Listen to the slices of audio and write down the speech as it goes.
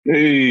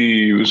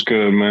Hey, what's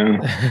good,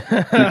 man?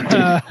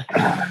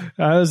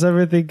 How's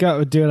everything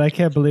going? Dude, I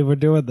can't believe we're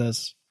doing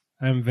this.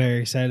 I'm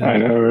very excited. I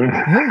know,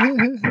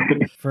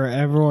 right? For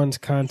everyone's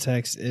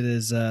context, it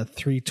is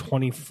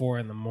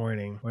 3:24 in the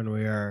morning when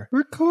we are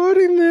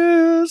recording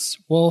this.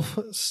 Wolf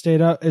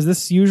stayed up. Is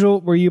this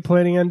usual? Were you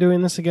planning on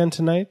doing this again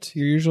tonight?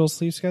 Your usual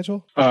sleep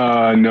schedule?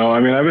 No, I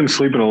mean, I've been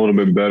sleeping a little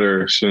bit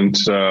better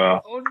since, Oh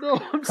no,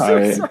 I'm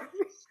so sorry.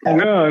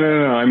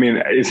 No. I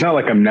mean, it's not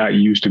like I'm not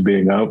used to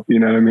being up, you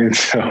know what I mean?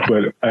 So,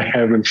 but I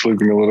have been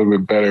sleeping a little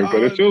bit better,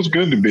 but it feels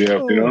good to be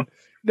up, you know?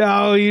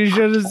 No, you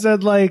should have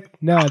said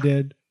no,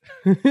 dude.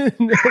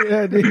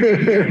 No, dude.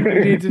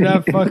 You need to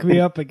not fuck me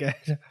up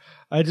again.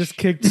 I just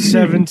kicked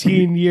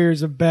 17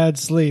 years of bad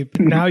sleep.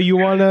 Now you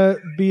want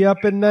to be up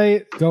at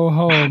night? Go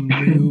home,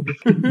 noob.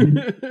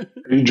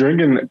 Are you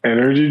drinking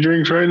energy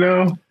drinks right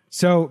now?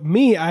 So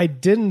me, I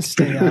didn't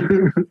stay up.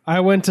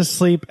 I went to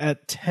sleep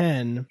at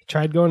 10,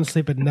 tried going to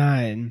sleep at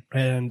 9,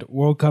 and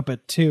woke up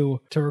at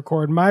 2 to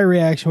record my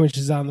reaction, which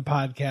is on the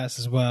podcast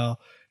as well,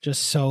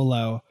 just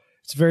solo.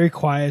 It's very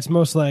quiet. It's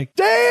most like,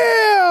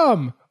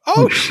 damn!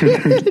 Oh,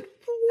 shit!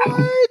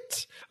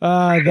 What?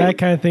 That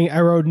kind of thing.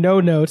 I wrote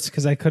no notes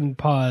because I couldn't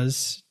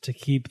pause to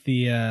keep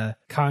the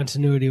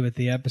continuity with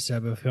the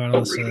episode. But if you want to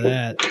listen to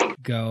that,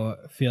 go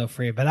feel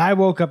free. But I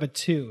woke up at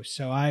 2,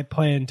 so I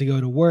plan to go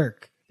to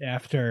work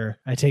after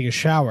I take a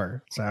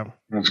shower. So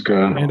that's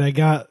good. And I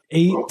got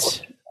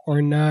 8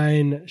 or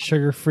 9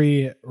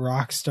 sugar-free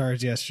rock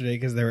stars yesterday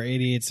because they were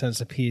 88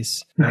 cents a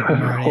piece.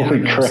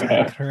 Holy crap.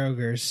 At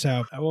Kroger's.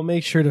 So I will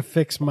make sure to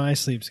fix my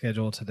sleep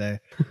schedule today.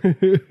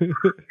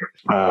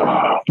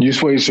 So you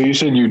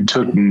said you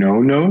took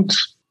no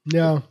notes?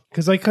 No,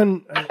 because I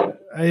couldn't.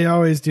 I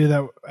always do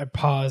that. I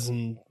pause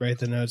and write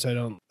the notes so I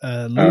don't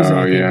lose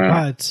anything. Yeah.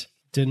 But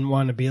didn't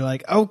want to be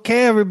like,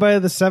 okay, everybody,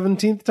 the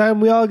 17th time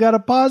we all got to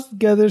pause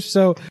together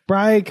so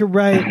Brian can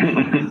write,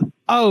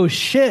 oh,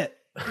 shit.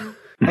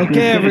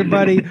 Okay,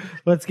 everybody,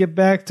 let's get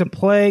back to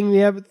playing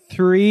the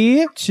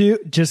 3, 2.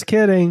 Just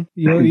kidding.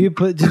 Did you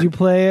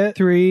play it?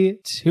 3,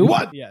 2,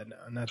 1. Yeah, no,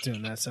 I'm not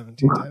doing that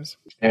 17 times.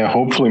 Yeah,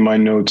 hopefully my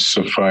notes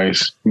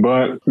suffice.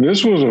 But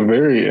this was a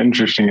very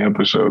interesting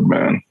episode,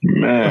 man.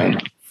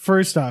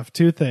 First off,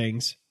 2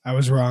 things. I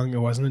was wrong. It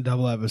wasn't a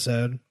double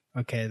episode.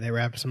 Okay, they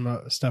wrapped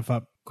some stuff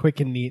up quick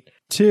and neat.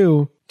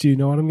 2, do you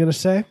know what I'm going to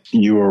say?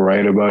 You were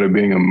right about it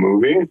being a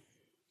movie?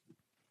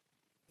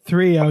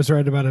 3, I was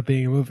right about it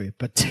being a movie.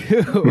 But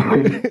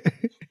 2,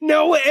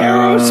 no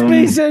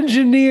aerospace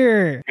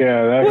engineer.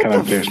 Yeah, that kind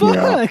of pissed me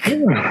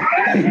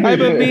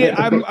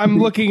off. I'm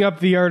looking up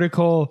the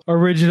article,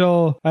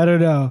 original, I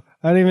don't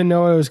even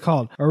know what it was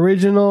called.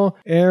 Original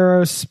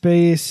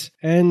aerospace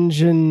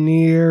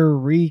engineer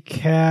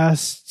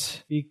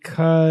recast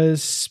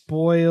because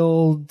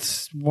spoiled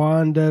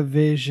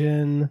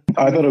WandaVision.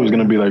 I thought it was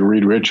going to be like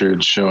Reed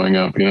Richards showing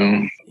up, you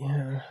know?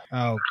 Yeah.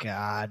 Oh,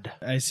 God.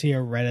 I see a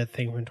Reddit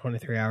thing from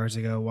 23 hours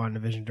ago.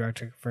 WandaVision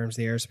director confirms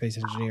the aerospace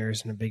engineer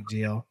isn't a big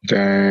deal.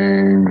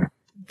 Dang.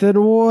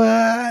 Then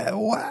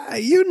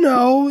what? You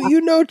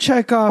know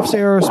Chekhov's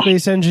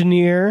aerospace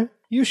engineer.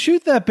 You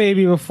shoot that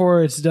baby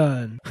before it's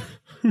done.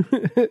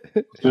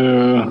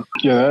 Yeah,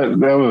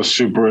 that was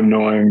super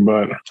annoying,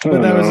 but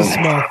that was a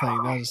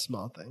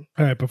small thing.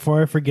 All right,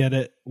 before I forget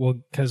it,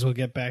 because we'll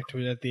get back to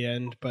it at the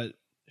end. But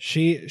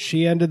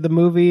she ended the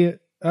movie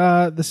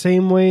the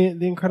same way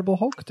the Incredible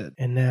Hulk did.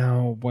 And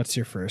now, what's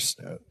your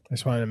first note? I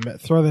just wanted to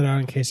throw that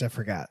out in case I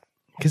forgot.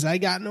 Because I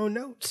got no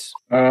notes.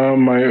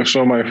 My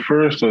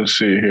first, let's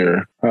see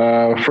here.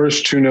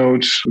 First 2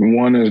 notes.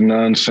 One is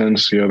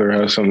nonsense. The other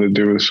has something to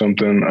do with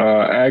something.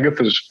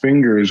 Agatha's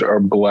fingers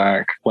are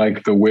black,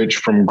 like the witch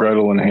from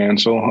Gretel and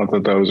Hansel. I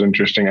thought that was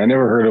interesting. I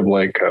never heard of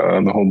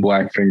the whole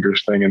black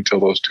fingers thing until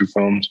those 2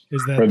 films.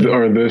 Is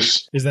that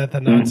this? Is that the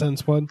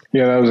nonsense one?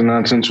 Yeah, that was a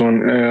nonsense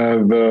one.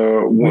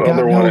 The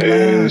other one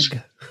is.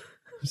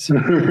 So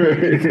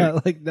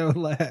got no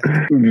lag.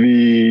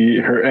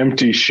 Her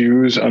empty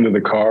shoes under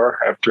the car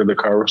after the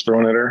car was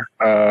thrown at her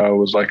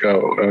was like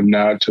a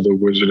nod to the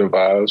Wizard of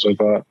Oz, I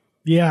thought.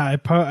 Yeah, I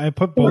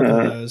put both of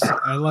those.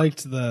 I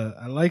liked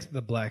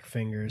the black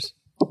fingers.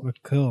 Look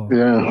cool.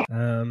 Yeah.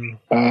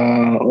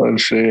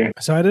 Let's see.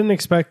 So I didn't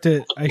expect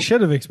it. I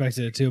should have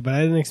expected it too, but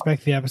I didn't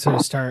expect the episode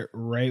to start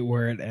right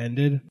where it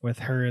ended with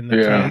her and the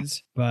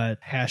kids. But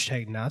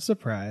 # not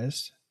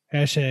surprised.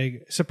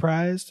 #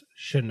 surprised.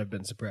 Shouldn't have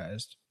been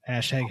surprised. #.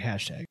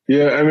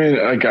 Yeah, I mean,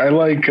 I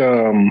like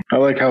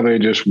how they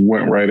just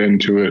went right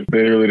into it.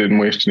 They really didn't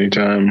waste any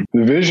time.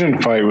 The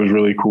Vision fight was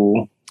really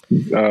cool.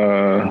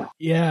 Yeah,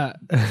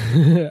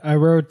 I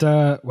wrote,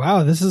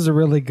 wow, this is a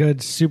really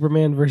good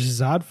Superman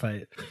versus Zod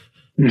fight.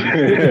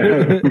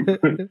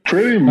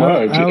 Pretty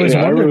much. I was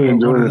wondering really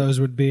what one of it. those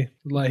would be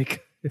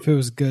like. If it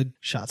was good,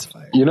 shots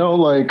fired. You know,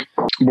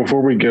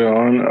 before we get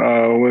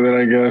on with it,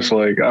 I guess,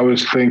 I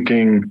was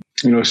thinking,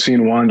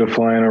 seeing Wanda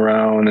flying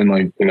around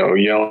and,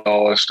 yelling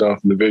all that stuff,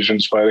 the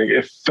Vision's fighting,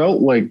 it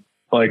felt like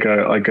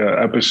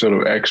a episode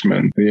of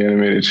X-Men, the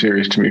animated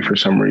series, to me for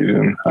some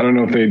reason. I don't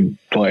know if they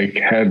like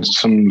had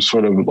some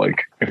sort of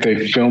like if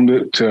they filmed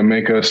it to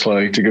make us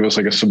like to give us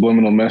like a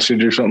subliminal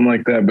message or something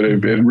like that, but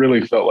it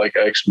really felt like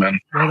X-Men.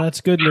 Well,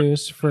 that's good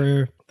news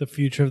for the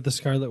future of the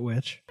Scarlet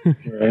Witch.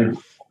 Right.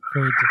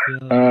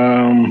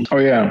 Oh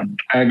yeah,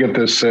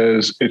 Agatha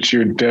says it's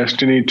your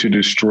destiny to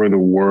destroy the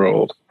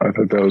world. I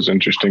thought that was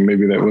interesting.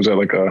 Maybe that was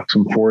like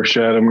some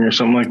foreshadowing or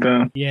something like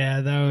that. Yeah,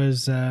 that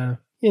was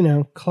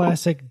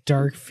classic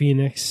Dark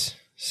Phoenix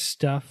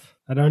stuff.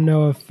 I don't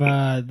know if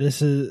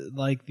this is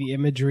like the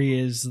imagery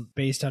is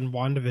based on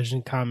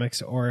WandaVision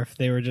comics or if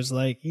they were just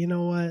like, you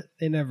know what,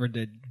 they never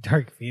did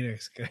Dark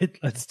Phoenix good.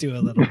 Let's do a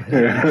little bit of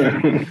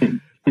that.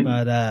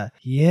 But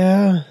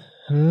yeah.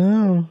 I don't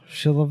know.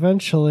 She'll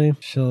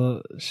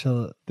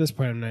at this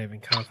point I'm not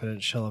even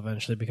confident she'll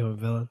eventually become a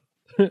villain.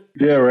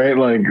 Yeah, right.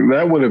 Like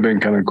that would have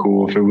been kind of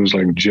cool if it was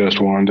like just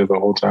Wanda the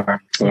whole time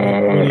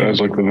as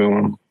like the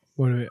villain.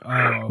 What do we,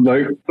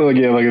 like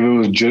if it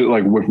was just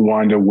like if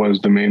Wanda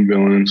was the main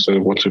villain instead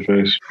of what's her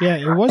face. Yeah,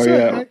 it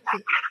wasn't.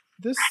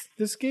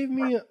 This gave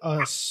me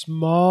a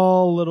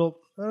small little.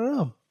 I don't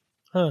know.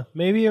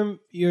 Maybe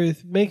you're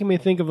making me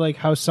think of like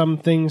how some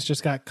things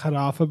just got cut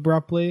off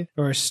abruptly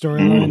or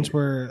storylines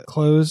were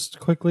closed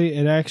quickly.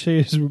 It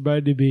actually has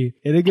reminded me,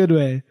 in a good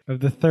way,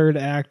 of the third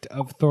act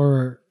of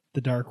Thor: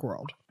 The Dark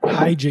World.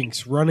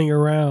 Hijinks, running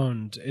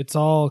around. It's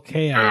all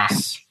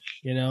chaos.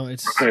 You know,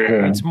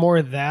 it's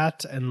more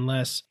that and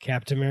less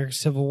Captain America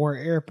Civil War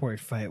airport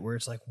fight where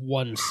it's like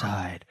one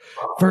side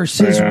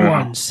versus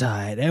one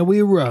side and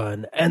we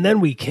run and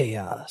then we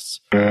chaos.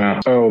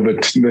 Yeah. Oh,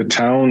 the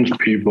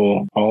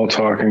townspeople all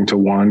talking to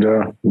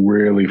Wanda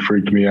really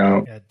freaked me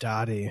out. Yeah,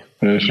 Dottie.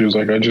 Yeah, she was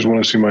like, I just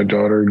want to see my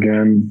daughter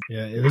again.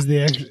 Yeah, it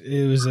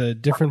was a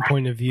different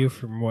point of view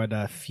from what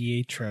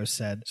Pietro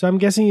said. So I'm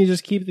guessing you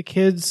just keep the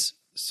kids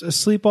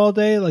asleep all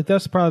day. Like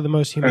that's probably the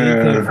most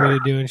humane thing for you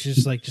to do. And she's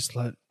just like, just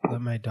let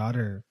my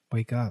daughter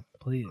wake up,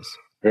 please.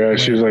 Yeah,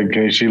 she was like,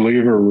 can she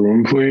leave her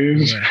room,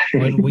 please?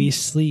 Yeah. When we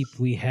sleep,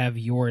 we have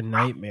your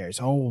nightmares.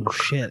 Oh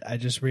shit! I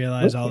just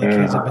realized all the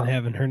kids have been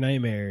having her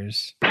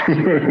nightmares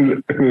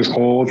this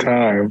whole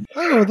time.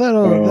 Oh,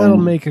 that'll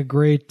make a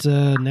great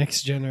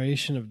next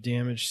generation of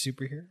damaged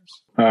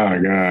superheroes. Oh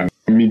god,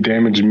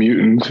 damaged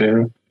mutants.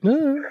 Yeah.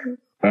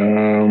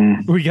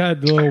 We got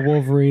the little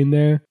Wolverine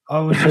there. I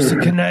was just a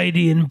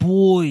Canadian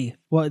boy.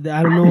 What?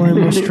 I don't know why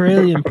I'm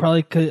Australian.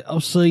 Probably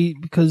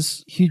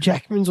because Hugh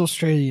Jackman's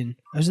Australian.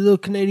 I was a little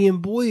Canadian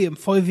boy. I'm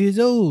 5 years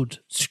old.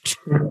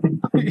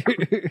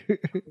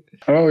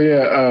 Oh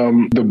yeah,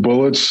 the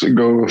bullets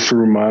go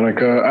through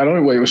Monica. I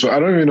don't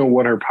even know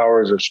what her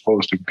powers are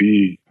supposed to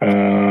be.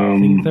 I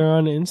think they're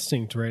on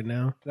instinct right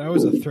now. That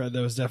was a thread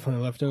that was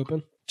definitely left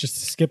open. Just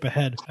to skip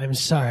ahead. I'm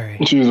sorry.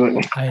 She was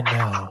like, I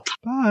know.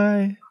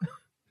 Bye.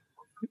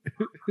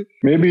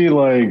 Maybe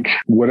like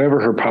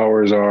whatever her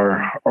powers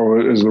are,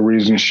 or is the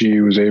reason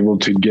she was able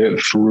to get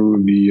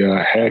through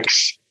the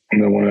hex in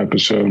the one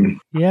episode.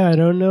 Yeah, I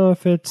don't know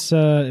if it's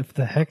if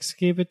the hex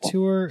gave it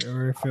to her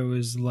or if it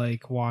was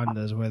like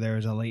Wanda's, where there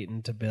was a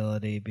latent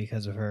ability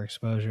because of her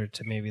exposure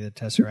to maybe the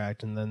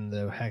Tesseract, and then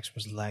the hex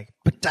was like,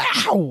 "Pow!"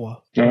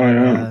 Oh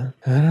yeah.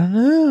 I don't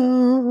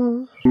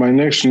know. My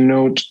next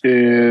note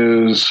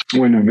is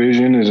when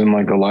Vision is in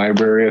like a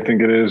library, I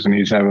think it is, and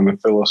he's having a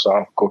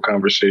philosophical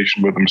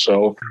conversation with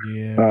himself.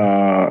 Yeah.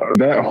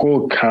 That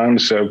whole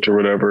concept or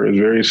whatever is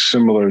very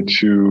similar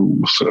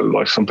to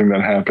like something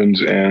that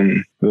happens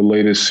in the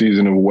latest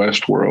season of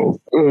Westworld.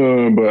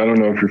 But I don't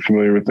know if you're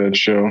familiar with that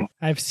show.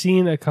 I've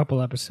seen a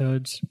couple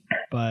episodes,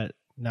 but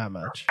not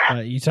much.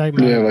 But you talking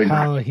about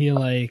how he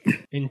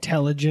like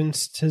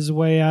intelligenced his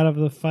way out of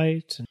the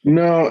fight?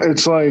 No,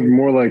 it's like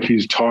more like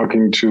he's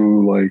talking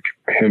to like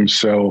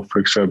himself,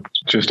 except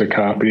just a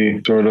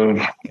copy, sort of.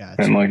 Gotcha.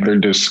 And like they're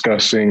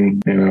discussing,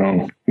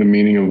 the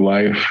meaning of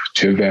life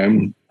to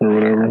them or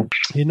whatever.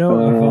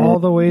 Of all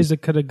the ways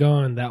it could have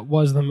gone, that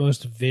was the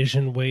most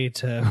Vision way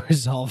to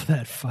resolve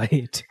that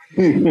fight.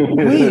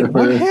 Wait,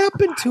 what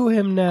happened to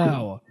him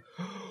now?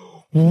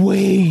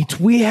 Wait,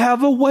 we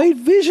have a White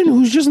Vision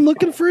who's just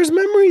looking for his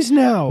memories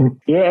now.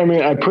 Yeah, I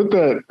mean, I put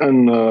that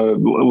in,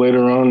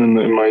 later on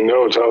in my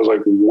notes. I was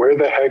like, where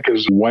the heck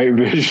is White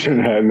Vision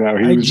at now?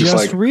 He was just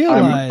like,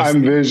 realized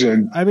I'm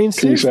Vision. I mean,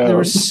 seriously, there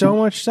was so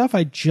much stuff.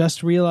 I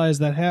just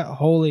realized that.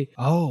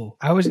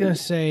 I was going to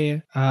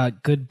say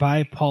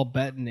goodbye, Paul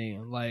Bettany,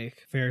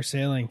 like fair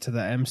sailing to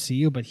the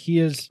MCU, but he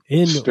is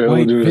in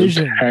White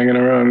Vision. Hanging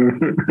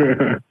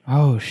around.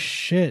 Oh,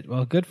 shit.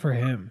 Well, good for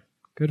him.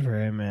 Good for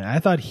him, man. I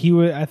thought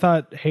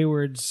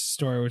Hayward's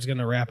story was going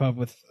to wrap up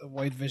with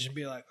White Vision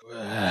be like,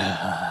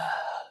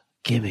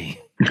 gimme.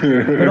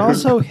 But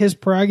also, his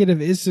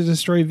prerogative is to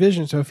destroy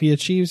Vision. So if he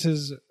achieves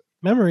his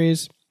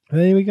memories,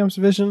 then he becomes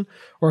Vision.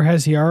 Or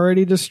has he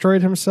already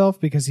destroyed himself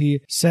because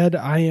he said,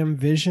 "I am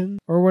Vision"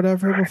 or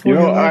whatever before?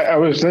 I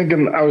was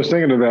thinking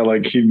of that.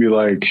 Like he'd be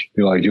like,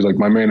 he's like,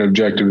 my main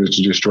objective is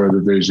to destroy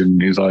the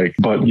Vision. He's like,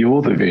 but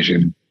you're the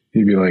Vision.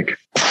 He'd be like,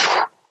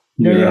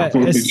 No, Yeah.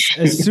 yeah.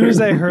 As soon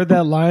as I heard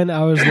that line,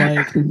 I was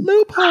like,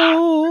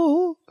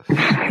 loophole.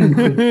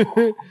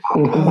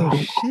 Oh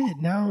shit!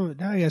 Now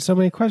I got so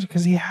many questions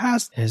because he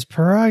has his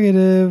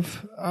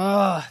prerogative.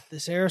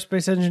 This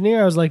aerospace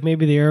engineer. I was like,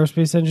 maybe the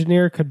aerospace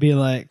engineer could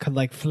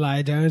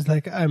fly down. It's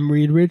like, I'm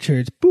Reed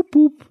Richards. Boop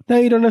boop. Now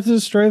you don't have to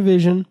destroy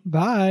Vision.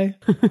 Bye.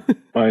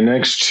 My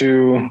next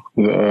two,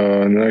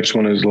 the next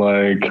one is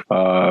like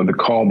the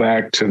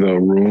callback to the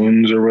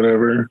runes or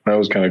whatever. That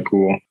was kind of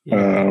cool.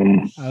 Yeah.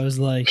 I was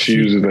like, she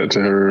uses that to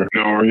her.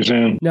 No, what were you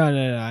saying? No.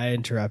 I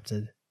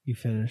interrupted. You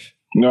finish.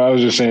 No, I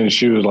was just saying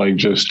she was like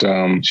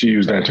she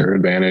used that to her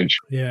advantage.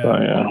 Yeah.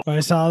 Yeah. When I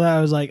saw that, I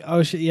was like,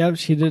 oh shit, yep,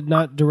 she did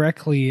not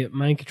directly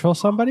mind control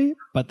somebody,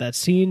 but that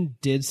scene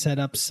did set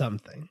up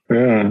something.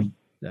 Yeah.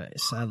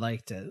 Nice. I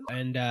liked it.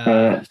 And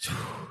her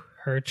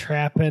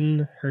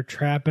trapping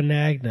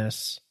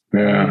Agnes.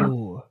 Yeah.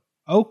 Ooh.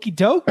 Okie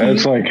dokie.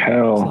 That's like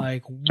hell. It's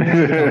like, what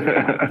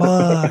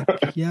the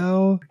fuck,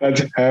 yo?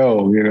 That's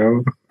hell, you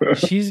know?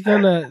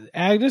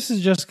 Agnes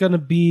is just gonna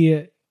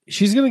be,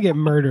 she's going to get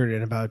murdered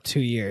in about 2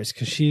 years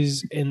because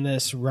she's in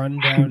this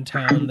rundown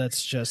town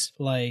that's just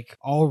like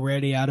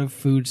already out of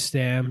food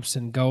stamps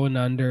and going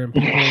under, and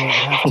people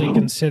have to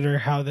consider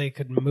how they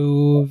could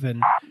move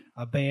and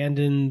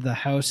abandon the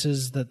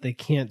houses that they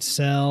can't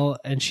sell.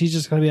 And she's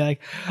just going to be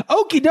like,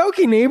 okie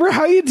dokie, neighbor,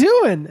 how you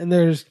doing? And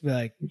they're just gonna be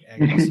like,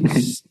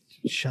 Agnes,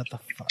 shut the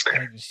fuck,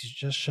 Agnes, you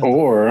just shut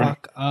the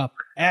fuck up.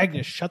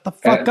 Agnes, shut the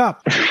fuck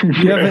up. I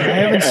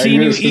haven't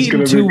seen you eat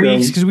in 2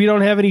 weeks because we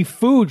don't have any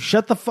food.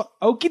 Shut the fuck.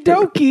 Okie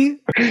dokie.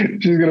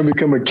 She's going to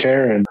become a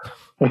Karen.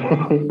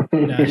 No,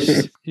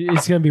 it's going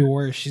to be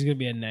worse. She's going to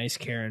be a nice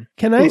Karen.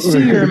 Can I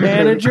see your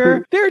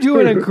manager? They're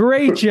doing a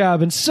great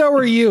job, and so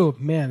are you.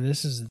 Man,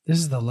 this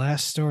is the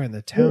last store in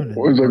the town.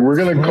 It's like, we're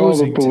going to call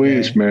the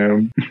police, today.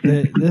 Man.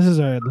 This is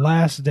our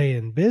last day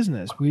in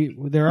business.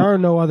 There are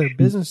no other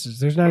businesses.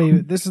 There's not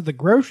even. This is the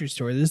grocery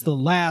store. This is the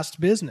last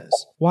business.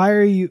 Why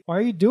are you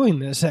doing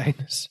this,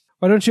 Agnes?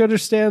 Why don't you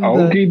understand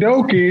okie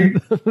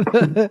dokie.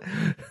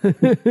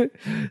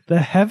 the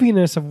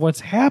heaviness of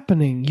what's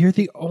happening? You're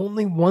the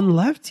only one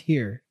left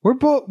here.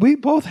 We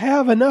both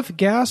have enough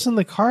gas in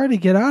the car to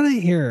get out of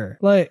here.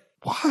 Like,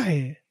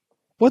 why?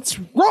 What's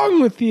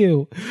wrong with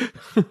you?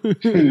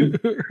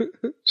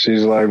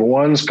 She's like,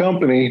 one's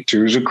company,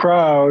 two's a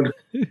crowd.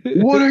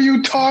 What are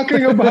you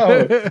talking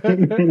about?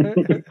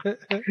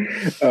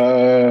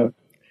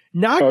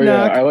 Knock,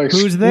 knock.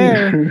 Who's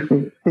there?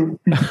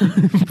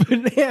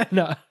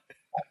 Banana.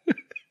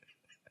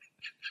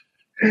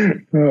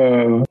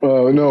 No,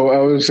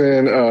 I was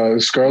saying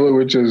Scarlet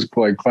Witch's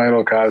like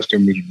final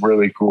costume is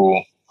really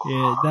cool.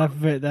 Yeah,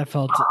 that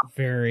felt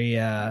very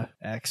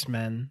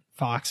X-Men,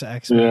 Fox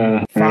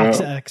X-Men,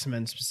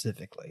 X-Men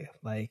specifically,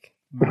 like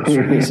most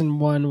recent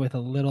one with a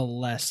little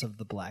less of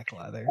the black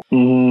leather.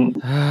 Mm-hmm.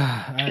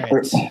 All right.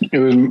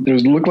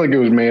 It looked like it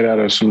was made out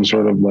of some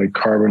sort of like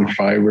carbon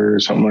fiber or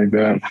something like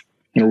that,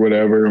 or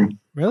whatever.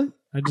 Really?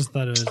 I just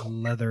thought it was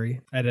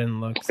leathery. I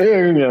didn't look.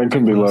 Yeah, it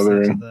could be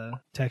leathery. The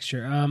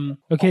texture.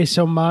 Okay,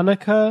 so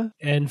Monica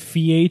and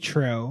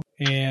Pietro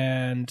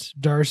and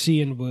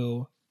Darcy and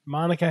Wu.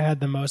 Monica had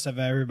the most of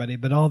everybody,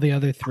 but all the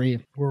other three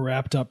were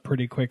wrapped up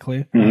pretty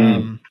quickly.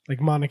 Mm-hmm. Like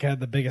Monica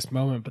had the biggest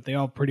moment, but they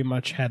all pretty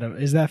much had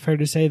is that fair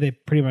to say? They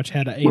pretty much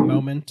had a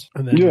moment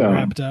and then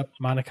wrapped up.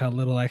 Monica a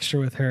little extra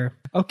with her.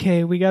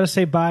 Okay, we got to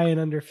say bye in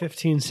under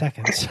 15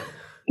 seconds.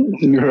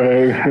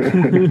 Right.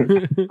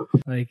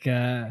 Like,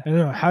 I don't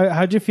know.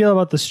 How'd you feel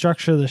about the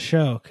structure of the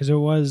show? Because it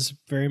was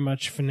very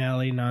much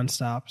finale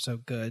nonstop, so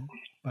good.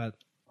 But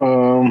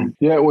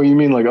yeah, well, you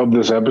mean like of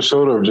this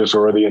episode or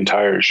the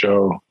entire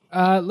show?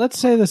 Let's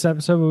say this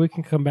episode, but we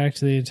can come back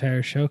to the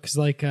entire show because,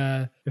 like,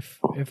 if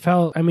it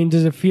felt. I mean,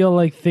 does it feel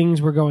like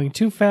things were going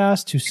too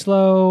fast, too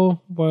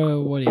slow?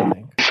 What do you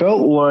think?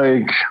 Felt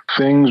like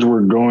things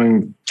were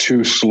going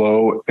too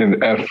slow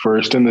at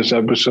first in this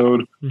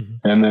episode,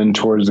 and then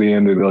towards the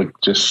end it like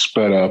just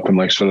sped up and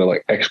like sort of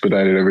like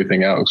expedited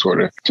everything out,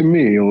 sort of, to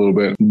me a little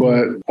bit.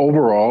 But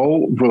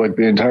overall, for like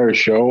the entire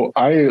show,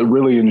 I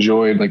really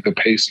enjoyed like the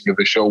pacing of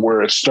the show,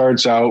 where it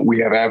starts out we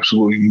have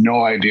absolutely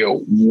no idea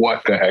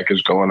what the heck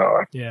is going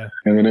on,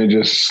 and then it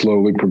just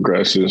slowly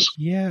progresses.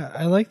 Yeah,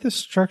 I like the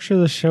structure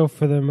of the show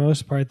for the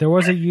most part. There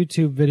was a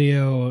YouTube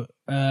video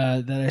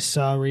that I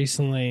saw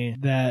recently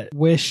that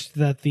wished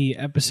that the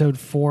episode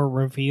 4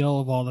 reveal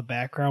of all the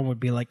background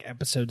would be like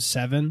episode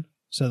 7.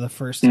 So the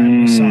first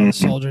time we saw the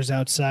soldiers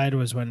outside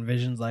was when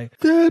Vision's like,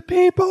 the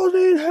people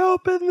need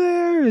help in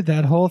there.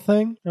 That whole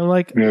thing. I'm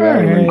like,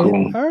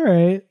 all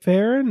right,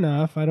 fair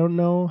enough. I don't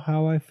know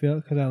how I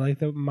feel because I like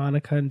that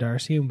Monica and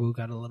Darcy and Wu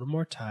got a little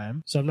more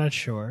time. So I'm not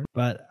sure.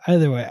 But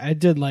either way, I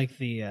did like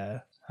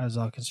the how's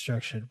all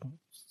constructed.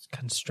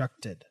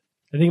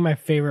 I think my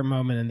favorite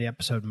moment in the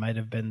episode might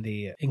have been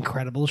the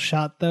incredible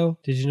shot, though.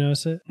 Did you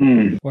notice it?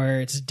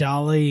 Where it's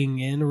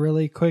dollying in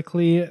really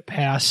quickly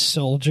past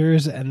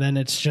soldiers, and then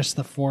it's just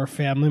the 4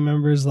 family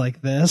members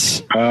like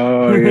this.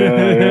 Oh, yeah.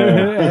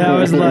 And I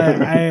was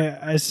like,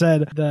 I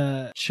said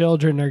the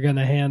children are going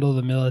to handle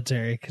the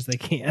military because they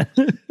can't.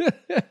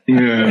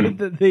 Yeah,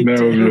 that they that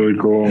was did. really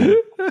cool.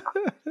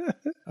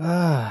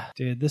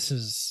 Dude, this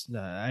is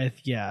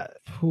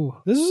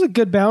this is a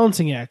good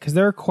balancing act because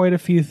there are quite a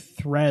few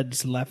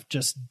threads left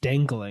just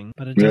dangling,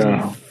 but it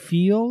doesn't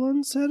feel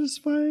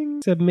unsatisfying.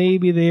 Except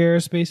maybe the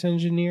aerospace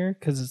engineer,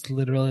 because it's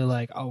literally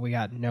like, oh, we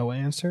got no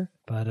answer.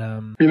 But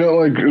you know,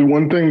 like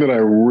one thing that I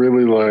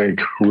really like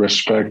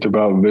respect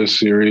about this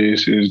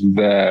series is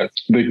that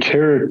the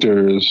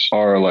characters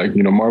are like,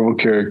 you know, Marvel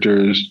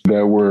characters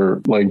that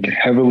were like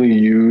heavily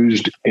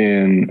used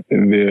in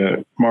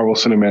the Marvel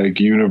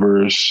Cinematic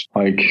Universe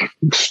like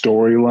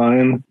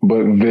storyline,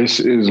 but this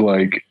is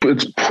like,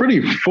 it's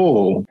pretty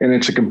full and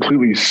it's a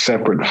completely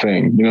separate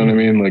thing. You know what I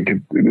mean? Like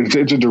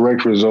it's a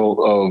direct result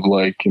of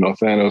like, you know,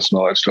 Thanos and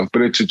all that stuff,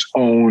 but it's its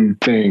own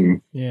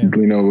thing. yeah,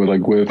 You know,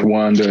 like with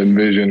Wanda and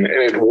Vision,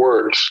 and it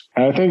works.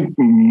 And I think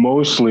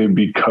mostly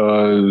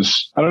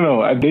because I don't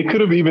know, they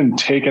could have even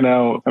taken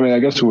out. I mean, I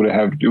guess it would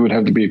have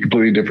to be a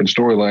completely different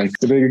storyline.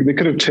 They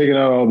could have taken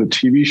out all the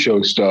TV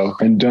show stuff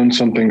and done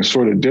something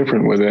sort of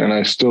different with it, and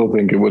I still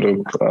think it would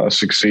have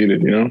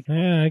succeeded. You know?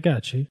 Yeah, I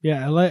got you.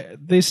 Yeah,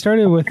 they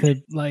started with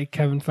it like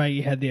Kevin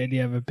Feige had the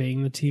idea of it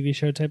being the TV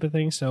show type of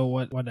thing. So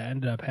what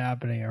ended up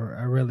happening,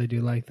 I really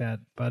do like that.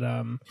 But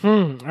all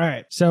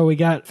right. So we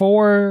got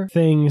 4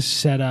 things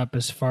set up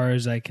as far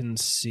as I can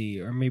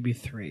see, or maybe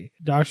 3.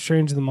 Doctor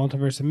Strange in the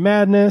Multiverse of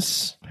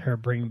Madness, her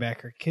bringing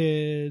back her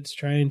kids,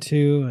 trying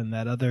to, and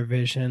that other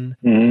Vision.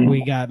 Mm-hmm.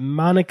 We got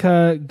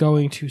Monica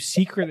going to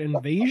Secret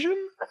Invasion,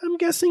 I'm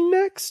guessing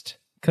next.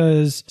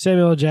 Because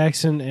Samuel L.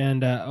 Jackson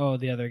and,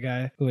 the other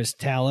guy who is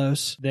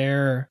Talos,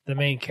 they're the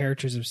main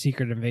characters of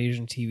Secret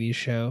Invasion TV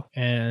show.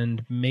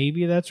 And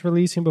maybe that's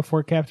releasing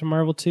before Captain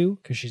Marvel 2,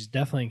 because she's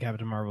definitely in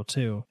Captain Marvel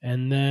 2.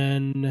 And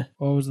then,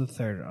 what was the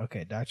third?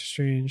 Okay, Doctor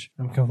Strange.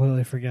 I'm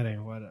completely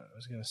forgetting what I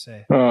was going to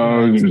say.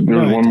 There's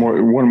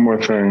one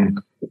more thing.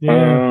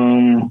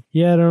 Yeah.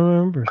 I don't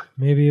remember.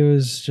 Maybe it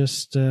was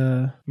just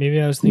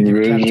maybe I was thinking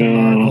of Captain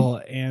Marvel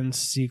and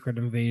Secret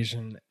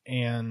Invasion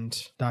and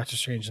Doctor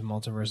Strange and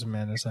Multiverse of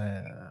Madness.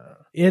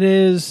 It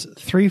is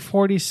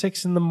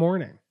 3:46 in the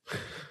morning.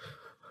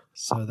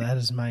 So that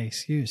is my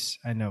excuse.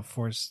 I know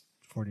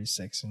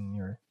 4:46 and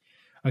you're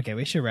okay,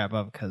 we should wrap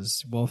up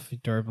because Wolf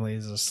Dormley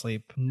is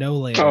asleep no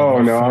later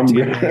than 14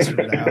 minutes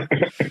from now.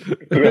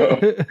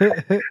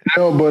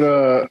 No, but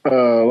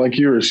like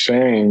you were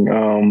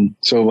saying,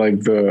 so like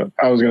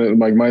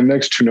my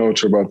next 2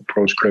 notes are about the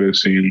post-credit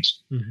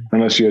scenes,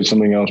 unless you had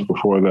something else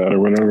before that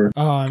or whatever.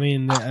 Oh, I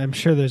mean, I'm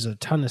sure there's a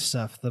ton of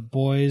stuff. The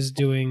boys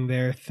doing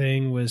their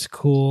thing was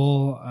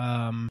cool.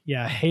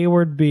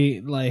 Hayward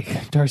be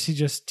like Darcy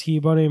just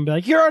T-boning and be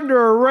like, "You're under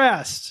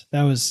arrest."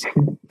 That was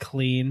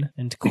clean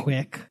and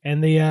quick.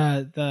 And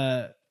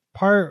the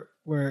part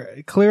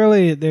where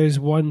clearly there's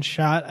one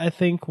shot, I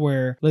think,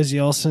 where Lizzie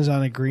Olsen's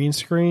on a green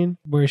screen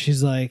where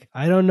she's like,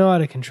 "I don't know how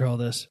to control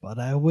this, but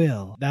I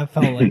will." That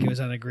felt like it was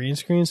on a green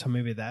screen, so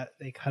maybe that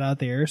they cut out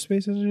the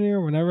aerospace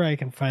engineer. Whenever I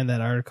can find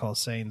that article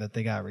saying that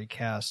they got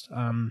recast.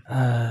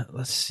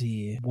 Let's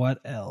see. What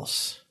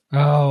else?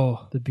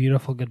 Oh, the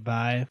beautiful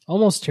goodbye.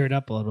 Almost teared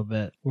up a little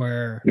bit.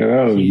 Where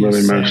that was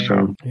really messed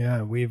up.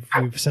 Yeah, we've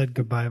said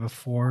goodbye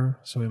before,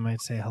 so we might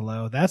say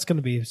hello. That's going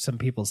to be some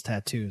people's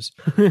tattoos.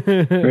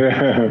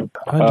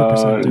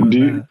 100%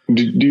 doing that.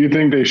 Do you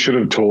think they should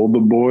have told the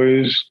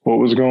boys what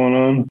was going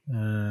on?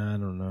 I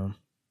don't know.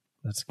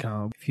 That's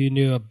kind of, if you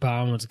knew a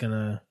bomb was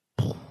gonna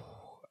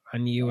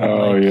on you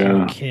and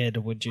your kid,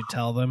 would you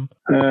tell them?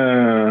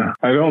 I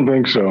don't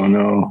think so.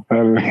 No,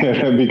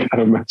 that'd be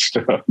kind of messed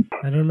up.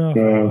 I don't know if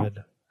I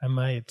would. I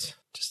might,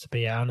 just to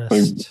be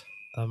honest.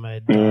 I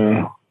might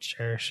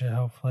cherish it.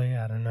 Hopefully,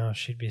 I don't know.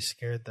 She'd be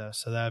scared though,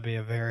 so that'd be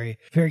a very,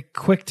 very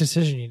quick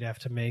decision you'd have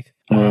to make.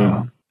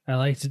 I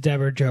liked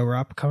Deborah Jo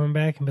Rupp coming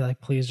back and be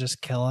like, "Please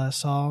just kill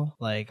us all."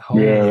 Like,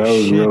 holy that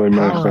was shit, really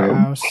messed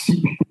powerhouse.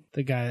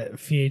 The guy,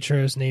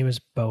 Pietro's name is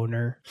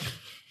Boner.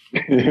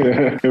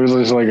 Yeah, it was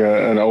just like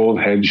an old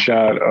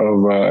headshot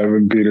of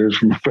Evan Peters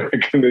from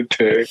back in the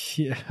day.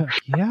 Yeah.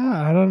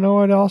 I don't know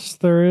what else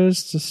there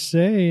is to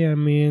say. I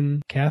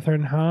mean,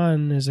 Catherine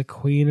Hahn is a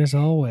queen as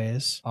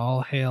always.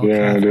 All hail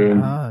Catherine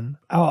Hahn.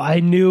 Oh, I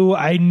knew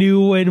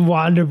when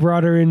Wanda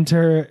brought her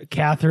into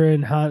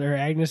Catherine Hahn or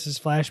Agnes's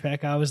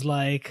flashback. I was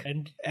like,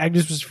 and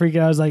Agnes was freaking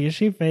out. I was like, is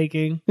she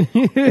faking?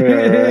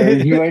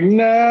 You're like,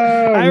 no.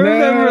 I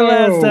remember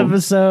last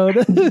episode.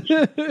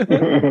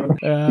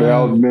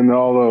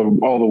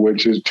 All the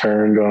witches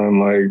turned on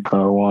like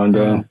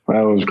Wanda.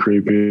 That was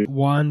creepy.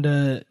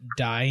 Wanda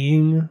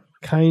dying,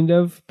 kind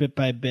of, bit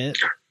by bit.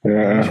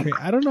 Yeah.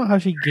 I don't know how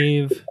she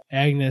gave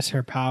Agnes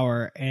her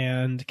power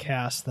and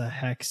cast the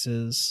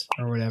hexes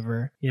or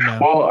whatever, you know.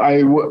 Well,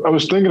 I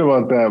was thinking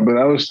about that, but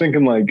I was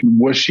thinking like,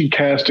 was she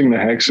casting the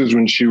hexes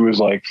when she was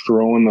like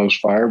throwing those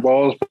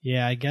fireballs?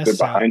 Yeah, I guess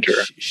so. Behind her.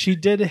 She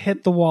did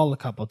hit the wall a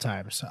couple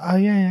times. So,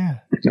 yeah.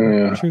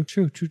 True.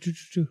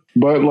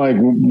 But like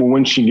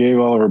when she gave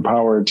all of her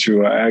power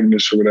to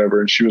Agnes or whatever,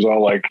 and she was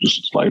all like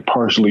just like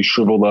partially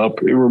shriveled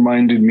up, it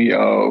reminded me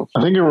of.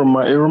 I think it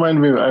reminded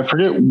me of, I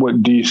forget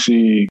what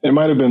DC it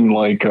might have been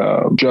like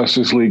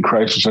Justice League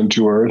Crisis on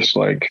Two Earths.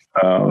 Like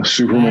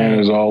Superman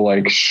is all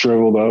like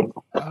shriveled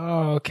up.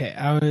 Oh, okay.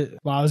 I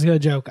was gonna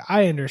joke.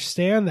 I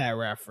understand that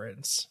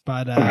reference,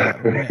 but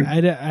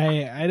I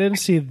didn't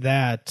see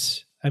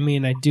that. I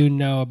mean, I do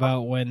know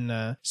about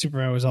when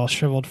Superman was all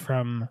shriveled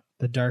from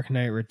The Dark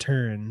Knight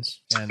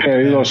Returns. And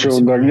yeah, he's all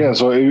shriveled up. Yeah,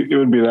 so it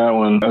would be that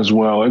one as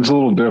well. It's a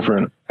little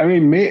different. I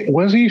mean,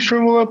 was he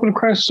shriveled up in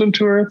Crisis on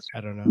Two Earths?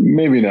 I don't know.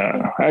 Maybe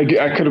not. I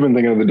could have been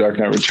thinking of The Dark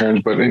Knight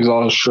Returns, but he's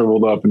all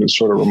shriveled up, and it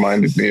sort of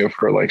reminded me of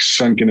her like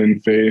sunken in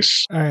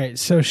face. All right,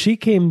 so she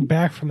came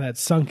back from that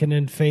sunken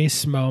in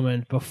face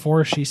moment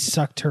before she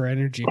sucked her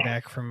energy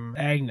back from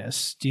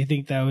Agnes. Do you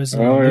think that was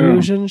an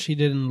illusion? Yeah. She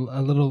did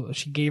a little.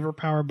 She gave her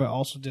power, but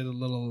also did a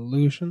little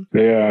illusion.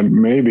 Yeah,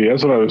 maybe.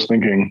 That's what I was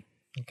thinking.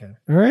 Okay.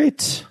 All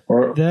right.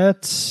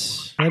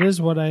 That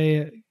is what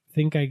I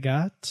think I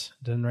got.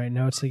 Didn't write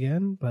notes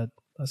again, but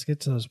let's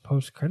get to those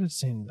post-credit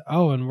scenes.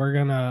 Oh, and we're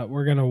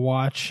gonna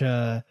watch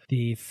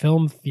the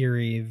film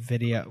theory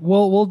video.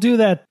 We'll do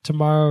that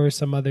tomorrow or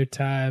some other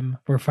time.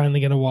 We're finally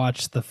gonna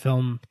watch the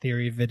film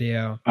theory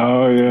video.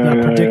 Oh yeah,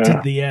 that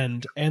predicted the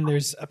end. And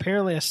there's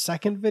apparently a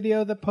second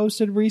video that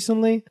posted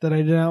recently that I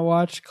did not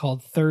watch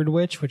called Third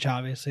Witch, which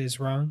obviously is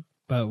wrong.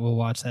 But we'll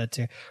watch that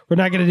too. We're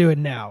not going to do it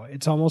now.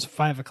 It's almost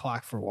 5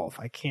 o'clock for Wolf.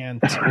 I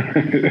can't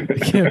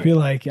be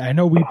like, I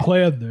know we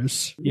planned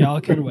this.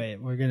 Y'all can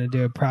wait. We're going to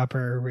do a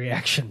proper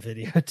reaction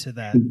video to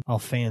that. All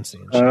fancy.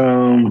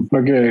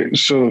 Okay,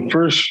 so the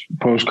first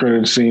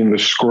post-credit scene, the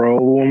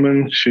Skrull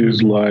woman,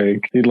 she's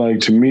like, he'd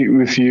like to meet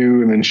with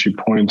you, and then she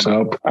points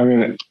up. I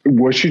mean,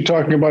 was she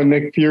talking about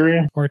Nick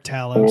Fury? Or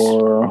Talos.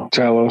 Or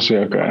Talos, yeah,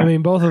 okay. I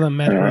mean, both of them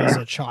met her as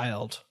a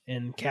child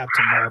in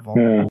Captain Marvel.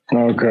 Yeah,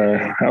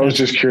 okay. I was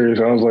just curious.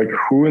 I was like,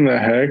 who in the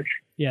heck?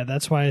 Yeah,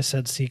 that's why I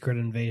said Secret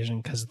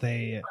Invasion, because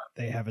they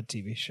have a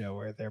TV show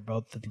where they're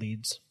both the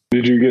leads.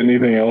 Did you get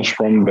anything else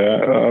from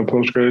that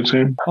post-credit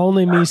scene?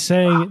 Only me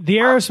saying, the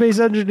aerospace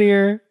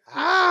engineer.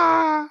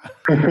 Ah!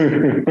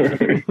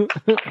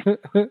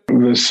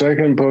 The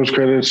second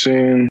post-credit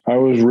scene, I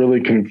was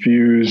really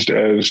confused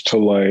as to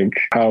like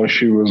how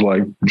she was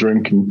like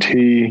drinking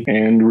tea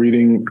and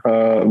reading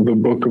the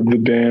Book of the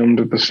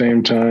Damned at the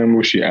same time.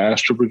 Was she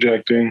astral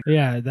projecting?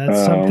 Yeah,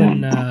 that's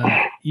something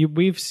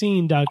we've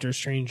seen Doctor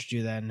Strange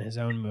do that in his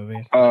own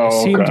movie. Oh,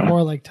 it seemed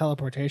more like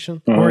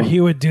teleportation, or he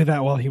would do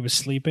that while he was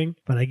sleeping.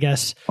 But I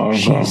guess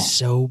she's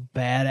so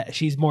bad.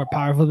 She's more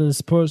powerful than the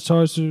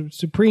Sorcerer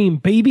Supreme,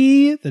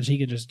 baby, that she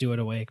could just do it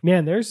awake.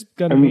 Man, there's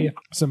gonna be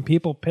some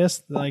people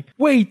pissed. Like,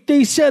 wait,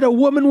 they said a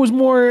woman was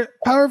more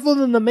powerful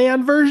than the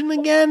man version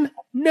again?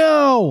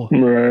 No,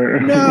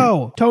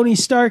 no. Tony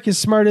Stark is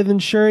smarter than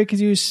Shuri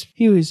because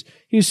he was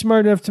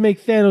smart enough to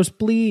make Thanos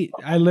bleed.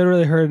 I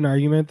literally heard an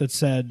argument that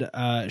said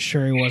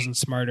Shuri wasn't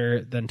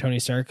smarter than Tony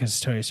Stark because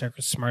Tony Stark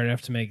was smart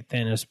enough to make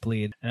Thanos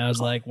bleed. And I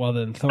was like, well,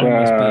 then Thor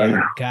must be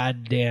a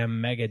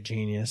goddamn mega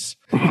genius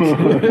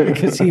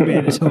because he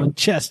made his own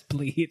chest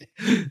bleed.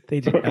 They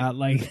did not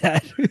like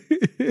that.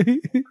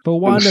 But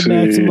Wanda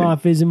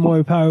Maximoff isn't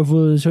more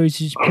powerful than the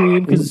Sorcerer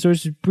Supreme because the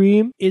Sorcerer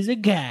Supreme is a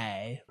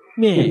guy.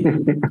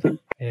 Man.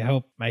 I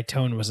hope my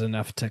tone was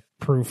enough to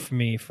proof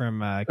me from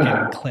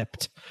getting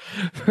clipped.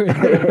 All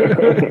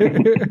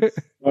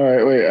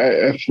right,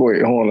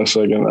 wait, hold on a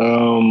second.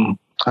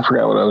 I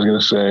forgot what I was going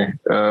to say.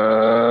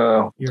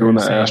 Doing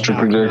the astral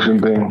projection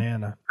thing.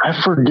 Banana. I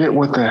forget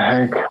what the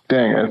heck.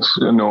 Dang, that's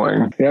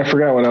annoying. Yeah, I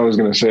forgot what I was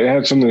going to say. It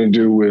had something to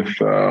do with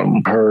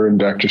her and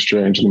Doctor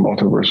Strange and the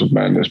Multiverse of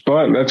Madness.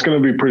 But that's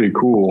going to be pretty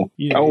cool.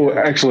 Yeah. Oh,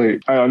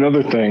 actually,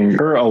 another thing.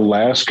 Her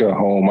Alaska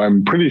home,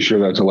 I'm pretty sure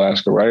that's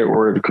Alaska, right?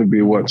 Or it could be,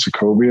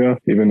 Sokovia,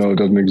 even though it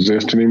doesn't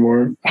exist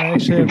anymore. I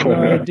actually have no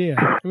idea.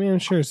 I mean, I'm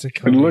sure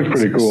Sokovia it looked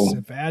pretty cool.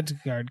 If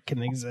Asgard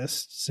can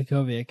exist,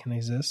 Sokovia can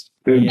exist.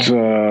 It's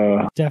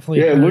definitely.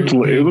 Yeah, it looked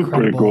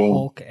pretty cool.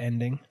 Hulk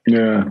ending.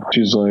 Yeah,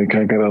 she's like,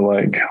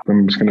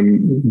 I'm just gonna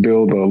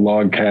build a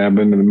log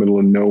cabin in the middle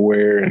of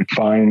nowhere and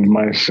find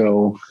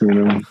myself.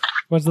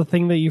 What's the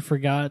thing that you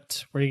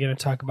forgot? Were you going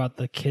to talk about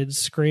the kids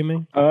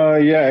screaming?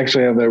 Yeah,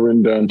 actually, I have that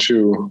written down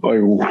too. Like,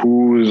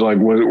 who was like,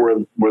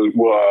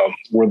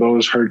 were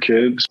those her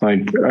kids?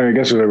 Like, I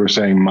guess they were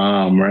saying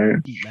mom, right?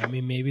 I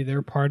mean, maybe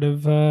they're part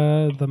of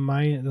the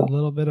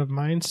little bit of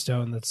Mind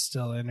Stone that's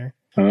still in her.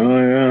 Oh,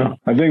 yeah.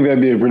 I think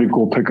that'd be a pretty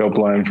cool pickup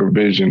line for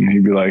Vision.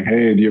 He'd be like,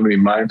 hey, do you have any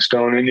Mind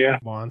Stone in you?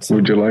 Want some?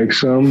 Would you like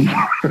some?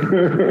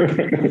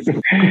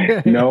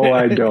 No,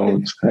 I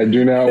don't. I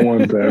do not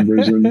want that,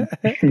 Vision.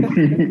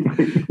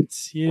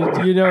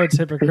 You know it's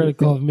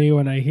hypocritical of me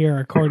when I hear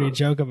a corny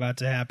joke about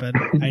to happen.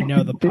 I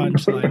know the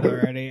punchline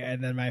already,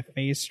 and then my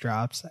face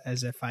drops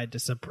as if I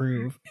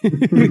disapprove.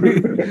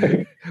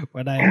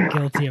 When I am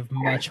guilty of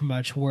much,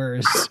 much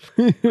worse.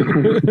 But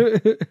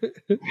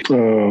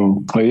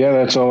yeah,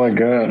 that's all I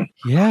got.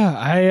 Yeah,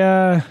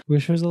 I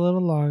wish it was a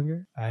little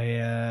longer.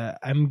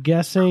 I'm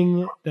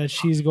guessing that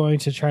she's going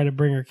to try to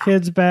bring her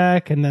kids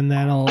back, and then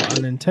that'll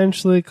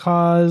unintentionally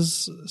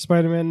cause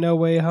Spider-Man No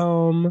Way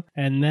Home,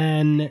 and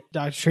then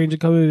Doctor Strange will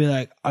come and be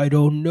like, I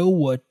don't know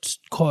what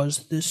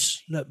caused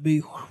this. Let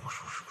me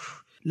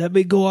let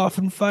me go off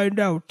and find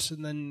out.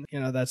 And then,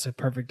 that's a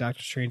perfect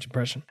Doctor Strange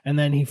impression. And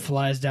then he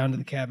flies down to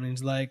the cabin and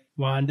he's like,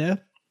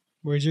 Wanda,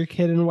 where's your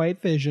kid in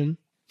white vision?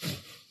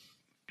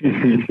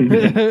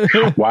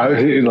 why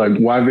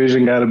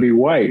Vision gotta be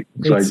white?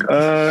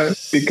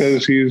 It's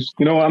because he's,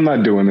 I'm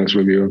not doing this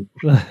with you.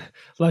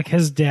 Like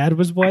his dad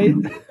was white.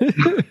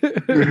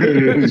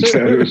 His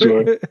dad was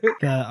white.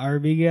 The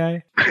Arby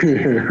guy.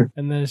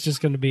 And then it's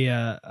just going to be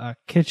a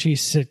kitschy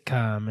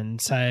sitcom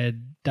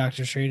inside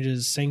Doctor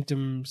Strange's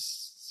Sanctum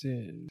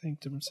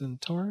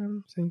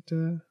Sanctorum?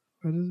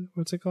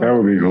 What's it called? That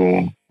would be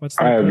cool.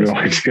 I have no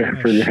idea.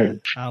 I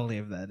forget. I'll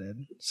leave that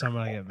in.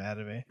 Someone will get mad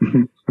at me.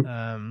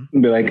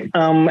 Be like,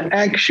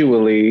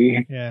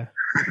 actually. Yeah.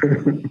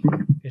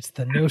 It's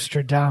the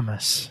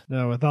Nostradamus.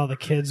 No, with all the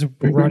kids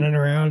running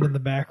around in the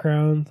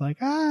background, like,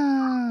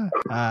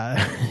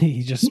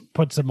 he just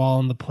puts them all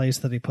in the place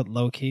that he put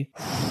Loki.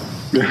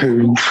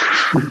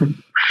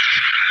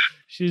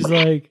 She's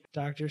like,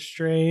 Doctor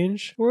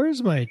Strange,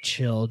 where's my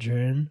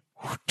children?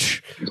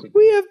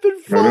 We have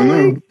been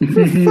falling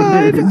for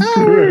 5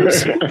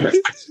 hours.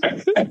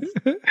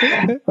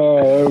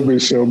 Oh, that would be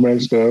so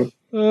messed up.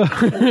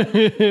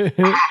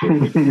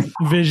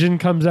 Vision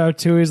comes out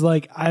too. He's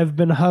like, I've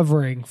been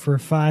hovering for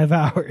 5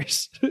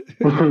 hours.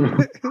 All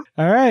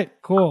right,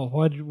 cool.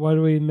 What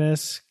do we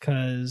miss?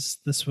 Because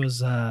this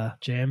was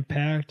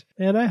jam-packed.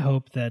 And I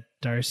hope that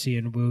Darcy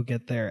and Wu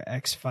get their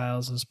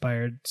X-Files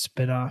inspired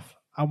spinoff.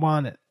 I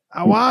want it.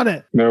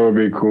 That would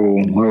be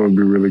cool. That would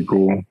be really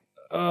cool.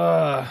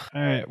 All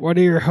right. What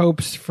are your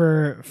hopes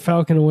for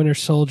Falcon and Winter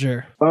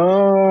Soldier?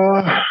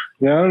 I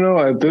don't know.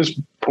 At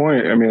this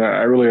point, I mean,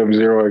 I really have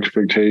zero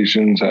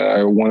expectations.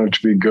 I want it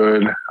to be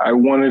good. I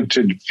want it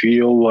to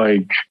feel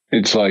like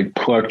it's like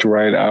plucked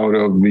right out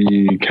of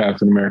the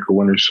Captain America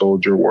Winter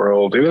Soldier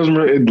world. It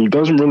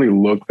doesn't really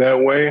look that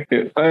way.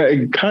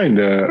 It kind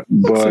of,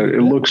 but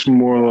it looks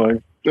more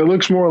like. It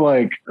looks more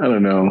like, I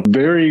don't know,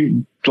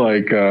 very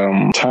like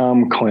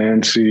Tom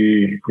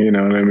Clancy, you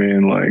know what I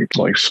mean?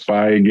 Like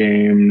spy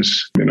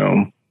games,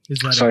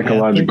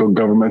 psychological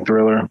government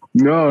thriller.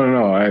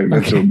 No.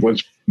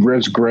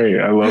 That's great.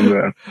 I love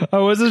that. I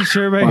wasn't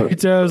sure about you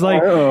too. I was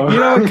like,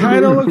 it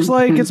kind of looks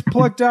like it's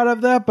plucked out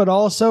of that, but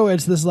also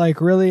it's this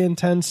like really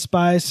intense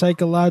spy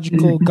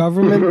psychological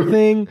government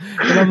thing.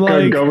 And I'm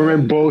like,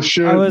 government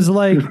bullshit. I was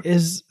like,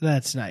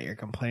 that's not your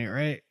complaint,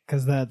 right?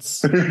 Because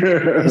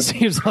it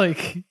seems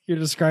like you're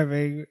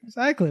describing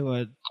exactly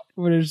what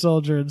Winter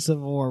Soldier and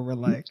Civil War were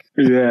like.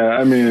 Yeah,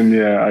 I mean,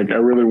 I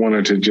really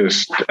wanted to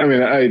just. I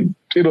mean, I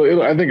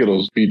think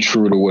it'll be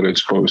true to what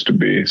it's supposed to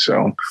be.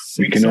 So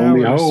we can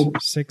only hope.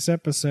 6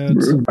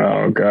 episodes.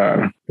 Oh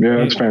God, yeah,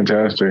 that's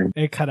fantastic.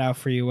 It cut out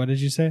for you. What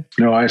did you say?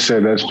 No, I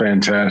said that's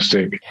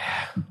fantastic.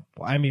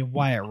 Well, I mean,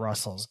 Wyatt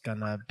Russell's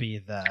gonna be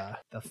the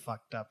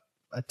fucked up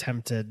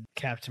attempted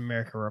Captain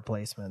America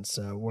replacement.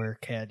 So where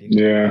can you?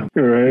 Yeah,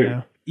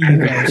 right.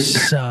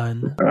 Ego's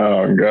son.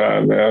 Oh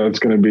God, that's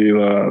gonna be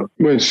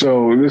wait.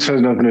 So this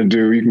has nothing to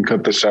do. You can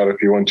cut this out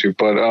if you want to.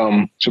 But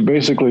so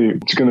basically,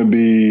 it's gonna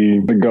be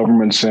the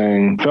government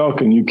saying,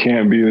 Falcon, you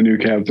can't be the new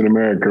Captain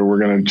America. We're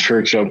gonna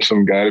church up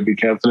some guy to be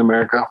Captain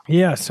America.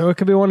 Yeah. So it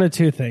could be one of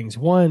two things.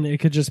 One, it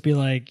could just be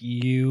like,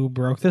 you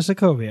broke the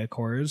Sokovia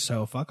Accords,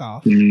 so fuck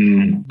off.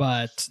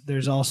 But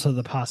there's also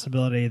the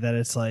possibility that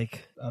it's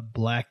like a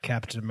black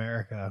Captain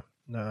America.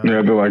 No.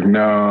 Yeah, they're like,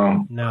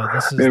 no.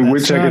 This is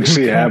which I could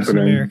see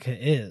happening. America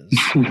is.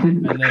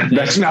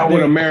 That's not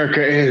what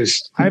America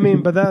is. I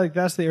mean, but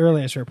that's the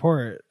earliest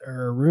report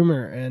or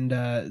rumor, and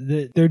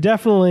they're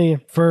definitely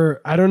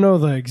I don't know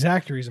the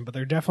exact reason, but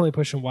they're definitely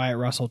pushing Wyatt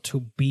Russell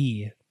to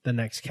be the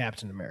next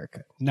Captain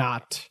America.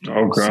 Not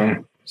okay.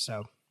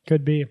 So.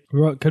 Could be.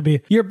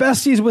 You're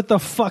besties with the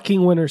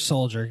fucking Winter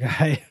Soldier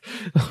guy.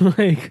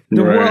 Like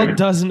the world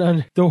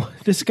doesn't.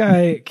 This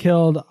guy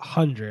killed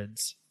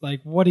hundreds.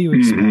 Like, what do you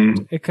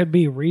expect? It could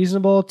be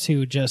reasonable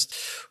to just.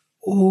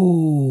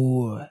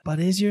 Ooh, but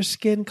is your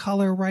skin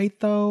color right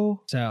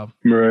though? So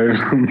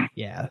right.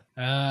 Yeah.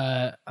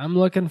 I'm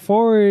looking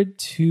forward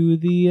to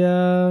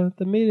the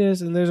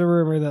meetings, and there's a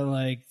rumor that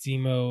like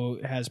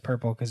Zemo has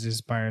purple because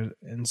he's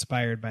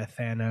inspired by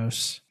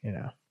Thanos.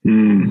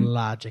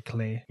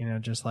 Logically,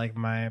 just like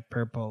my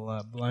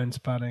purple blind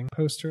spotting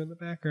poster in the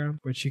background,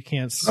 which you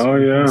can't see. Oh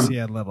yeah, see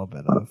a little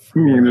bit of.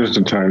 Just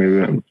a tiny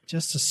bit.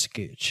 Just a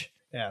scooch.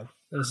 Yeah.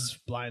 This is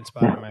Blind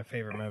Spotting, my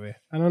favorite movie.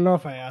 I don't know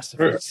if I asked if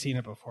you've seen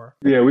it before.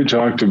 Yeah, we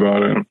talked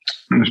about it.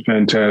 It's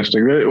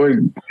fantastic.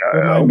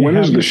 When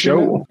is the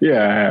show?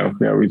 Yeah, I have.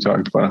 Yeah, we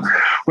talked about it.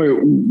 Wait,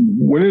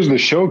 when is the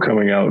show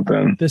coming out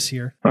then? This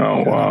year.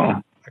 Oh,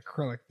 wow.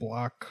 Acrylic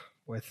block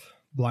with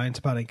Blind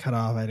Spotting cut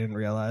off. I didn't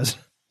realize.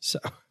 So,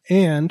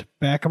 and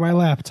back of my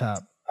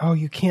laptop. Oh,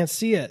 you can't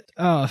see it.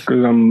 Oh,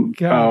 because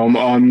I'm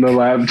on the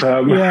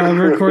laptop. Yeah, I'm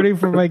recording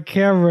from my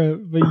camera,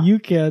 but you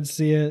can't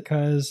see it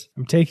because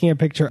I'm taking a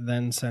picture and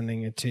then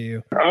sending it to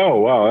you. Oh,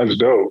 wow, that's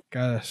dope.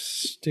 Got a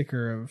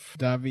sticker of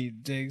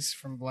Daveed Diggs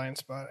from Blind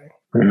Spotting.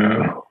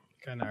 Yeah.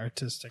 Kind of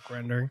artistic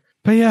rendering.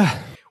 But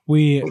yeah,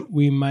 we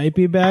might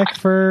be back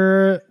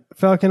for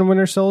Falcon and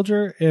Winter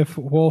Soldier if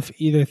Wolf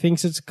either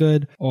thinks it's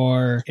good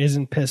or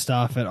isn't pissed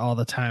off at all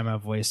the time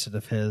I've wasted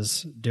of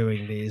his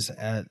doing these,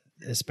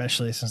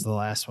 especially since the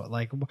last one.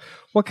 Like,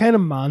 what kind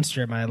of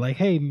monster am I? Like,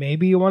 hey,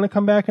 maybe you want to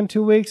come back in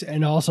 2 weeks,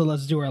 and also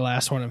let's do our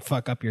last one and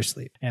fuck up your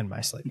sleep and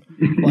my sleep.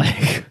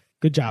 Like,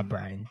 good job,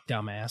 Brian,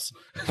 dumbass.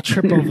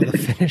 Trip over the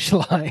finish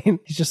line.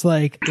 He's just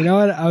like, you know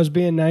what? I was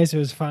being nice. It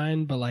was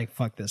fine, but like,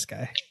 fuck this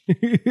guy.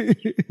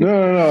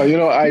 No. You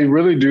know, I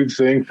really do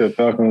think that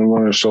Falcon and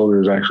Winter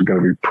Soldier is actually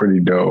going to be pretty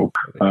dope.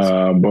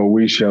 But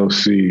we shall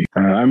see.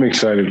 I'm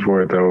excited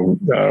for it, though,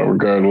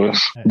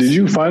 regardless. Nice. Did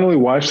you finally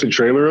watch the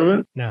trailer of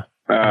it? No.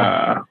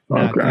 Okay.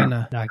 Not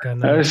gonna.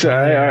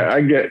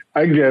 I get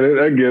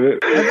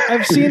it.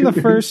 I've seen the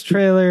first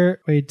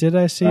trailer. Wait, did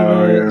I see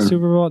the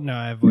Super Bowl? No,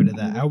 I avoided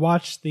that. I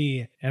watched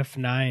the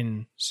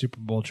F9 Super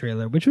Bowl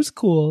trailer, which was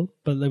cool,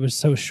 but it was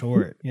so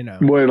short, you know.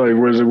 Wait, like,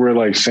 was it where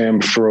like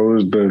Sam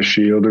froze the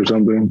shield or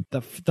something?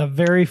 The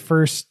very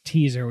first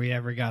teaser we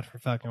ever got for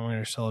Falcon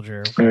Winter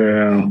Soldier.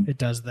 Yeah. It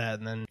does that,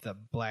 and then the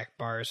black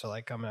bars are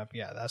like coming up.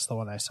 Yeah, that's the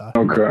one I saw.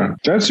 Okay.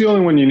 That's the only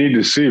one you need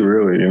to see,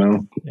 really, you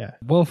know? Yeah.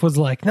 Wolf was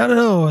like,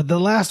 no, the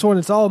last one,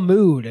 it's all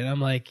mood. And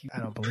I'm like, I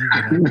don't believe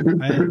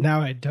it.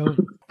 Now I don't.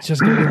 It's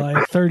just going to be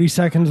like 30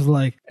 seconds of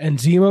like, and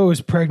Zemo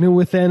is pregnant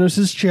with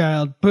Thanos'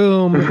 child.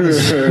 Boom.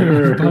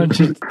 A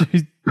bunch of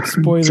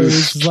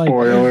spoilers.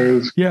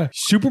 Spoilers. Like, yeah.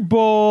 Super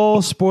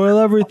Bowl, spoil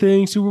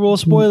everything. Super Bowl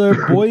spoiler,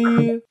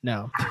 boy.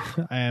 No,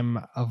 I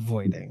am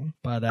avoiding.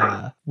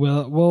 But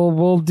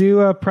we'll do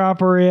a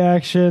proper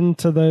reaction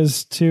to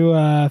those two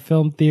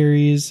film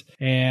theories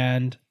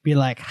and be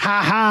like,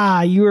 ha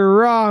ha, you were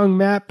wrong,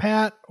 Matt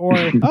Pat. Or,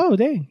 oh,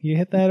 dang, you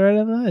hit that right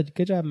on the head.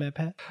 Good job, Matt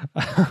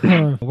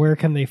Pat. Where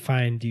can they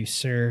find you,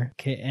 sir?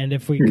 Okay, and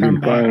if we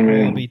come back,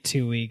 it'll be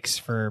 2 weeks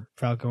for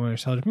Falcon Winter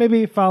Soldier.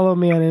 Maybe follow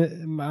me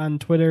on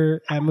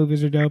Twitter at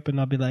Movies Are Dope, and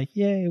I'll be like,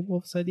 yay,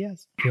 Wolf said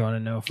yes. If you want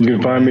to know. You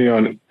can find me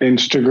on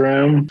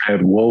Instagram at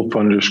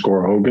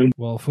Wolf_Hogan.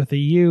 Wolf with a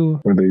U.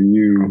 With a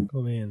U.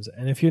 Cool beans.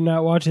 And if you're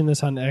not watching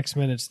this on X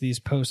Minutes, these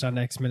posts on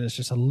X Minutes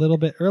just a little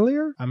bit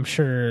earlier. I'm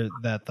sure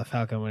that the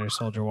Falcon Winter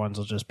Soldier ones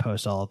will just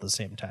post all at the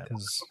same time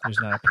because there's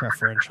not a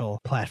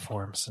preferential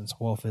platform since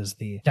Wolf is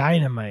the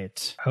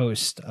dynamite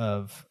host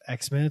of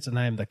X Minutes and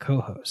I am the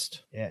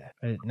co-host. Yeah.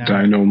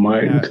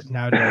 Dynamite.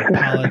 Now to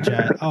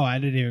apologize. Oh, I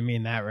didn't even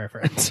mean that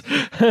reference.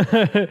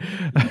 I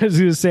was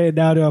going to say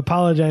now to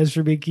apologize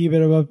for me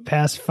keeping him up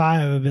past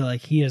 5 and be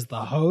like, he is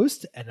the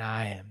host and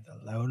I am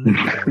the lonely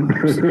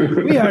co-host.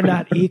 We are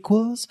not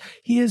equals.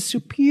 He is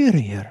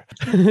superior.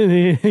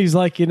 He's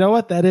like, you know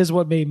what? That is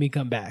what made me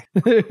come back.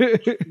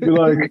 You're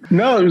like,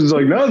 no, it was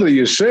like, now that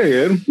you say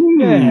it.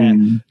 Yeah,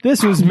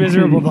 this was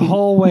miserable the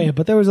whole way,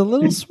 but there was a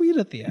little sweet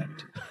at the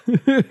end.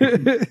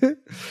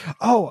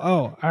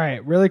 All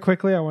right. Really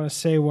quickly, I want to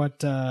say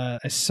what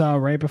I saw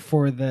right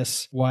before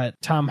this, what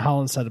Tom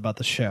Holland said about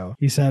the show.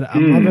 He said,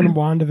 I'm loving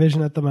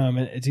WandaVision at the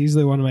moment. It's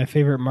easily one of my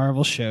favorite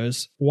Marvel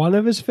shows. One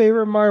of his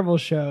favorite Marvel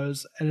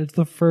shows, and it's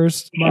the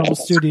first Marvel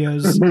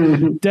Studios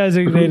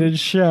designated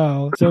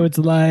show. So it's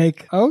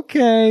like,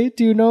 okay,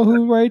 do you know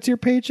who writes your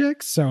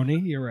paychecks?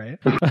 Sony, you're right.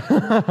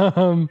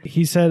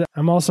 He said,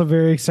 I'm also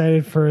very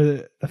excited for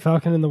the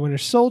Falcon and the Winter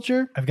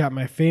Soldier. I've got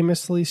my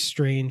famously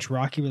strange,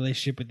 rocky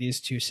relationship with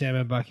these two, Sam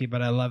and Bucky,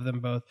 but I love them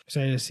both.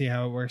 Excited to see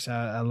how it works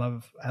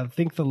out. I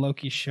think the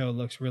Loki show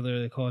looks really,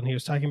 really cool. And he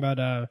was talking about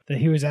that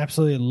he was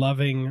absolutely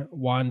loving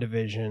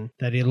WandaVision,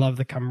 that he loved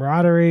the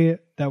camaraderie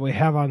that we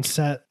have on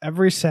set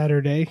every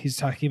Saturday. He's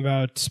talking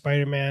about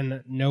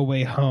Spider-Man No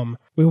Way Home.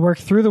 We work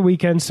through the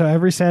weekend, so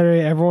every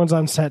Saturday everyone's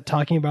on set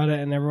talking about it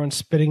and everyone's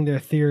spitting their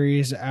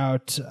theories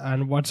out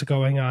on what's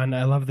going on.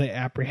 I love the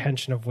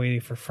apprehension of waiting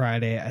for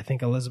Friday. I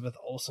think Elizabeth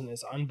Olsen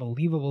is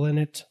unbelievable in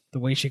it. The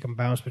way she can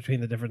bounce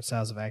between the different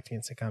styles of acting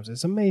in sitcoms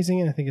is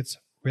amazing, and I think it's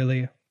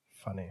really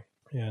funny.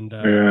 And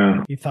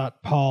he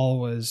thought Paul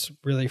was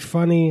really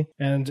funny,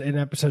 and in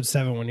episode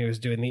 7 when he was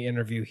doing the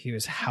interview, he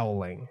was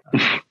howling.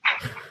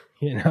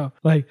 You know,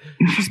 like,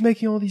 she's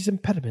making all these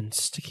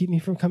impediments to keep me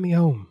from coming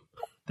home.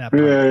 That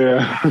part.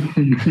 Yeah.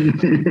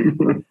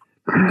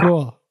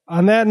 Cool.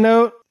 On that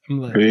note,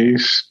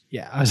 peace.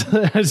 Yeah, I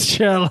was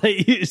trying to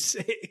let you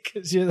say it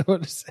because you're the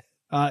one to say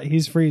it.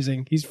 He's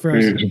freezing. He's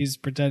frozen. He's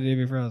pretending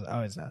to be frozen.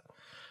 Oh, he's not.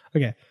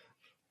 Okay.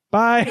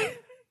 Bye.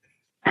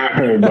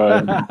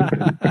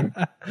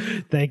 Bye.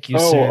 Thank you,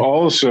 sir.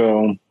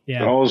 Also,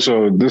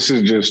 this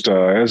is just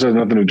it has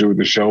nothing to do with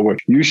the show, but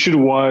you should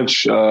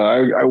watch.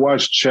 I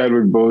watched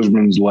Chadwick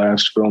Boseman's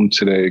last film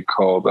today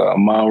called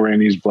Ma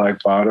Rainey's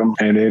Black Bottom,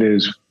 and it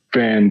is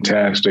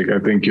fantastic. I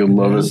think you'll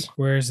love it.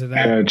 Where is it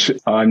at? It's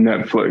on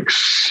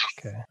Netflix.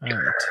 Okay. All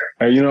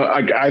right. You know,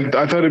 I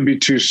thought it'd be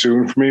too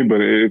soon for me, but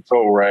it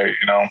felt right.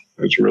 You know,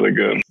 it's really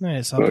good.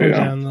 Nice. I'll put it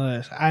down the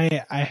list.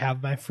 I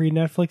have my free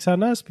Netflix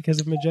on us because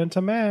of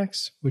Magenta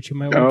Max, which you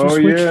might want to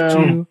switch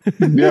to.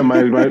 Yeah,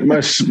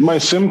 my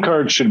SIM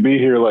card should be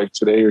here like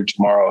today or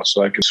tomorrow,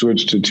 so I can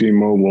switch to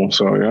T-Mobile.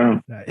 So yeah.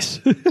 Nice.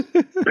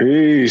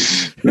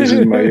 Peace. This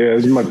is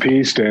my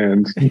P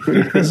stand.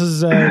 This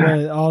is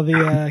all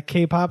the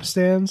K-pop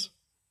stands.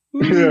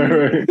 Yeah,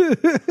 right.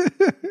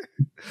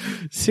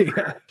 See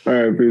ya. All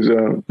right, peace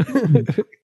out.